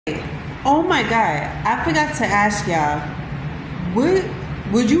Oh my God, I forgot to ask y'all.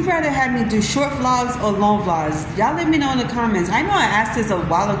 Would you rather have me do short vlogs or long vlogs? Y'all let me know in the comments. I know I asked this a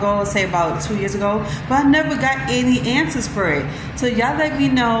while ago, say about 2 years ago, but I never got any answers for it. So y'all let me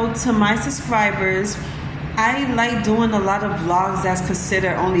know. To my subscribers, I like doing a lot of vlogs that's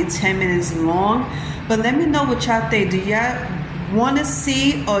considered only 10 minutes long. But let me know what y'all think. Do y'all want to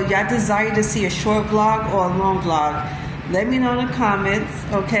see, or y'all desire to see, a short vlog or a long vlog? Let me know in the comments,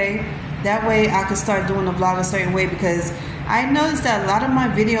 okay? That way I can start doing the vlog a certain way, because I noticed that a lot of my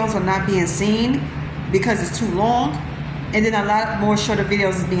videos are not being seen because it's too long, and then a lot more shorter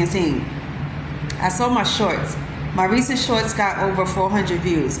videos is being seen. I saw my shorts. My recent shorts got over 400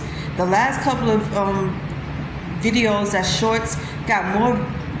 views. The last couple of videos that shorts got more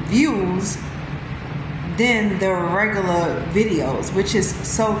views than the regular videos, which is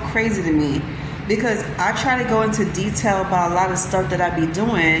so crazy to me, because I try to go into detail about a lot of stuff that I be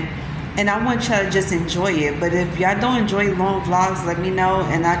doing, and I want y'all to just enjoy it. But if y'all don't enjoy long vlogs, let me know,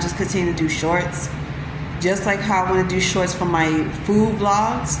 and I just continue to do shorts, just like how I want to do shorts for my food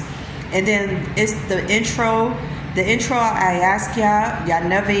vlogs. And then it's the intro. The intro, I ask y'all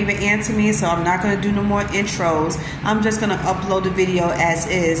never even answer me, so I'm not going to do no more intros. I'm just going to upload the video as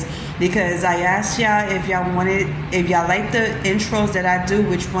is, because I asked y'all if y'all wanted, if y'all like the intros that I do,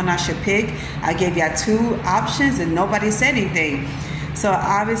 which one I should pick. I gave y'all 2 options and nobody said anything. So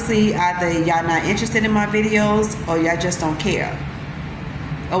obviously either y'all not interested in my videos, or y'all just don't care,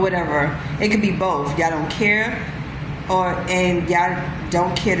 or whatever. It could be both. Y'all don't care, and y'all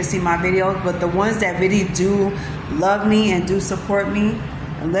don't care to see my videos. But the ones that really do love me and do support me,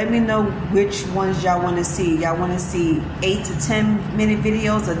 let me know which ones y'all want to see. Y'all want to see 8 to 10 minute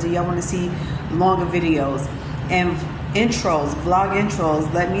videos, or do y'all want to see longer videos? And intros, vlog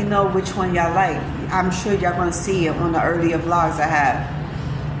intros, let me know which one y'all like. I'm sure y'all gonna see it on the earlier vlogs I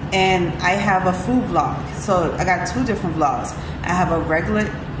have. And I have a food vlog, so I got 2 different vlogs. I have a regular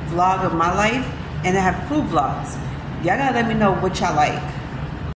vlog of my life, and I have food vlogs. Y'all gotta let me know what y'all like.